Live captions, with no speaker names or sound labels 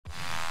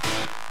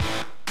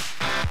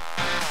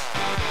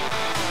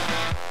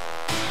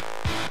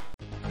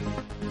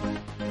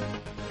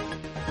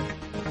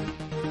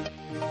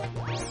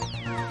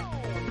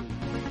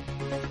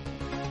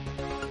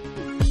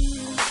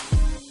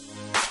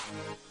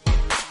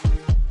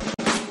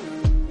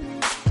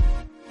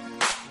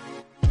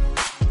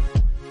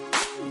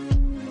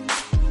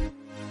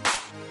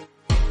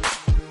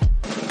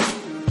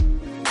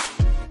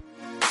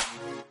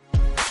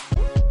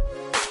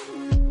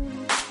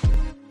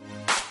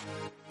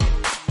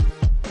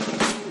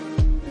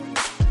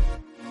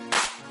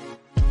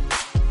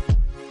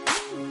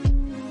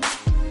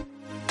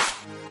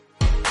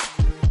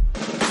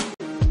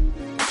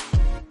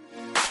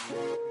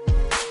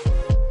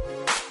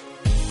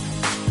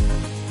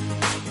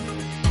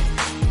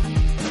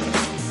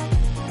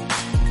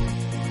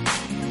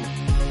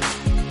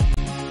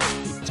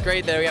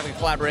great that we have a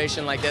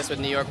collaboration like this with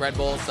New York Red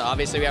Bulls. So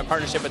obviously, we have a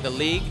partnership with the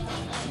league,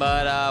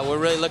 but we're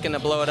really looking to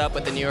blow it up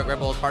with the New York Red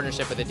Bulls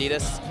partnership with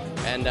Adidas,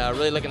 and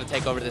really looking to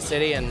take over the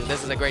city. And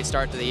this is a great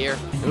start to the year.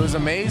 It was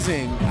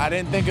amazing. I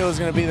didn't think it was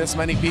going to be this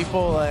many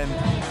people, and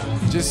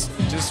just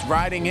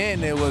riding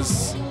in, it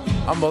was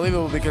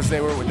unbelievable because they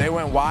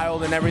went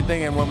wild and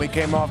everything. And when we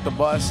came off the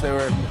bus, they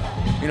were,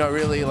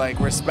 really like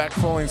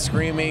respectful and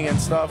screaming and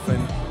stuff,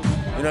 and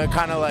it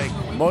kind of like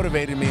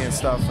motivated me and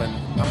stuff. And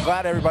I'm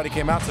glad everybody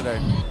came out today.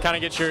 Kind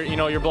of get your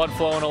your blood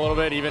flowing a little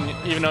bit, even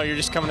though you're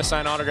just coming to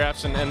sign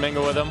autographs and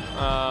mingle with them.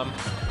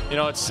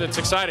 It's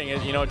exciting.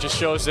 It just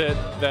shows that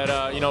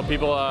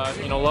people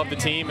love the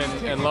team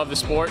and love the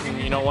sport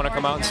and want to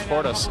come out and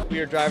support us. We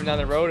were driving down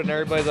the road and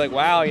everybody's like,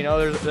 wow,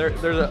 there's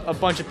a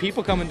bunch of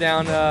people coming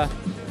down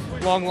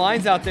long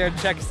lines out there to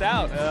check us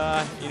out.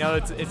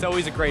 It's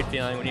always a great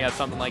feeling when you have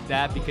something like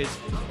that, because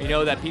you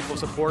know that people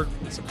support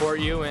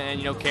you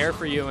and care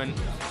for you, and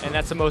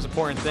that's the most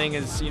important thing.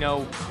 Is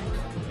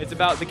it's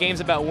about the game's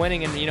about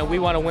winning, and we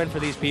want to win for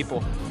these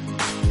people.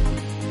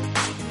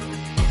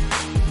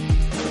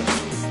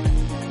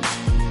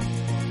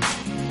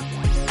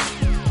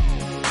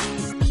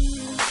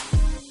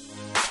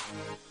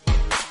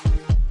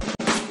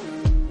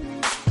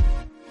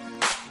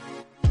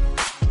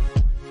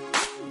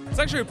 It's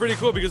actually pretty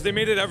cool because they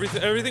made it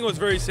everything was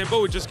very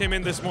simple. We just came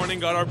in this morning,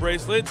 got our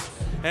bracelets,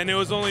 and it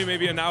was only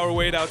maybe an hour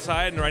wait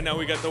outside, and right now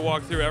we got to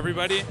walk through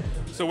everybody.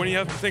 So when you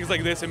have things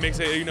like this, it makes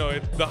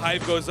it, the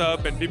hype goes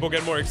up and people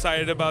get more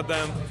excited about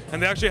them,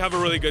 and they actually have a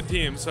really good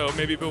team. So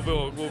maybe people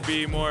will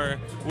be more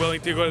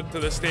willing to go to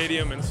the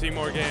stadium and see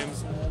more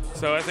games.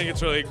 So I think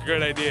it's really a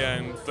great idea,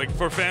 and like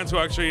for fans who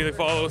actually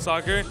follow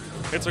soccer,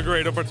 it's a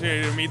great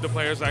opportunity to meet the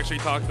players and actually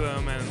talk to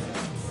them, and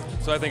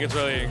so I think it's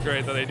really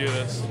great that they do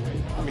this.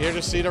 I'm here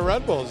to see the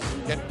Red Bulls,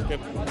 get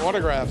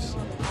autographs.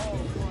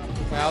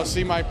 I'll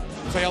say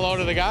hello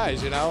to the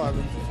guys,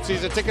 I'm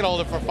season ticket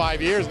holder for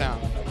 5 years now.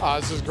 Oh,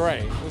 this is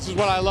great. This is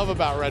what I love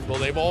about Red Bull.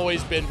 They've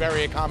always been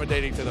very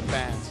accommodating to the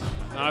fans.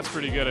 No, that's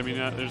pretty good. I mean,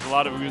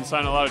 we've been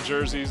signing a lot of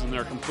jerseys, and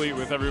they're complete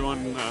with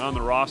everyone on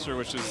the roster,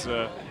 which is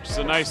a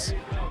nice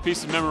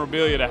piece of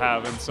memorabilia to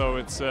have. And so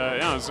it's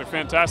a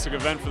fantastic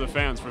event for the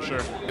fans for sure.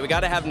 We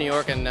got to have New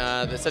York, and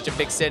it's such a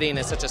big city, and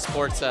it's such a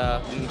sports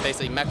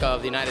basically mecca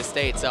of the United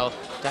States. So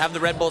to have the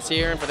Red Bulls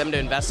here and for them to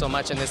invest so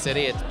much in this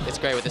city, it's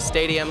great with the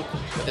stadium,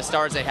 with the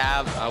stars they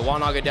have.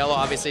 Juan Agudelo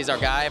obviously is our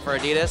guy for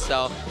Adidas,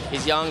 so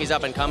he's young, he's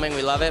up and coming,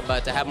 we love it.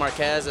 But to have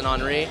Marquez and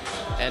Henry,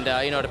 and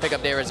to pick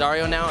up De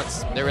Rosario now,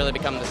 they're really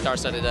becoming the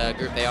star-studded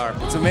group they are.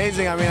 It's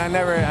amazing. I mean, I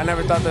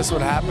never thought this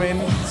would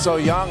happen. So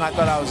young, I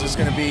thought I was just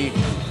going to be,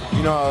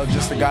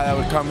 just a guy that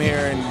would come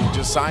here and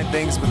just sign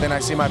things. But then I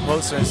see my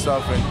poster and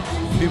stuff,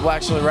 and people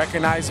actually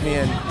recognize me,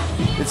 and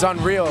it's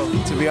unreal,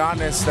 to be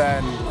honest.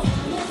 And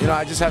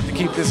I just have to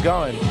keep this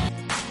going.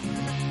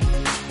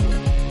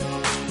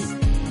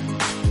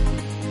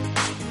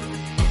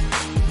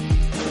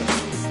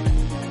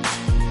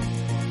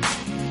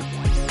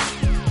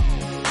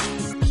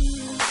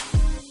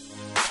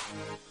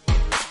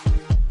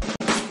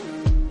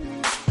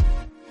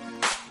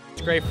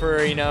 It's great for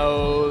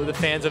the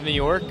fans of New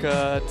York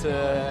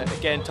to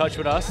get in touch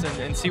with us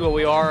and see what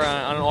we are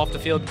on an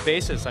off-the-field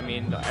basis. I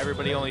mean,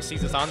 everybody only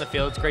sees us on the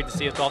field. It's great to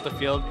see us off the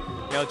field.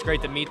 It's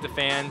great to meet the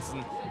fans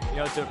and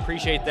to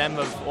appreciate them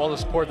of all the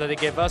support that they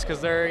give us, because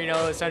they're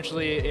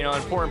essentially an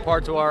important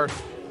part to our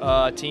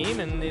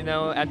team, and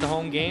at the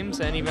home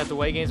games and even at the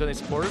away games when they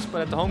support us.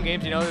 But at the home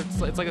games,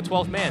 it's like a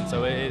 12th man.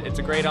 So it's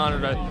a great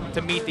honor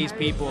to meet these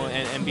people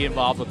and be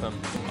involved with them.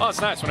 Oh, it's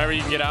nice whenever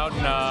you can get out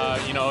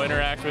and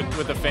interact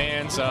with the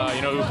fans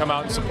who come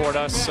out and support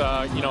us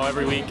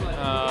every week.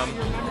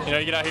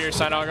 You get out here,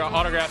 sign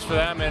autographs for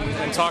them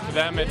and talk to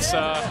them.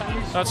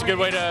 That's a good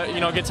way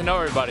to get to know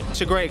everybody.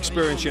 It's a great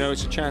experience.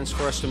 It's a chance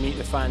for us to meet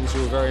the fans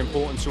who are very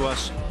important to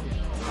us.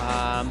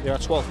 They're our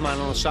 12th man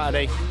on a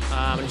Saturday,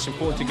 and it's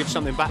important to give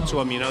something back to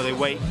them. They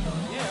wait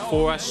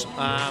for us,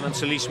 and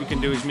so the least we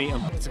can do is meet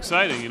them. It's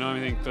exciting, I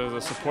think the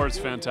support's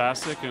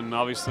fantastic, and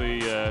obviously,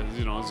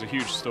 it's a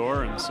huge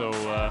store, and so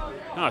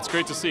no, it's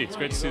great to see. It's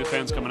great to see the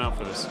fans coming out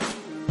for this.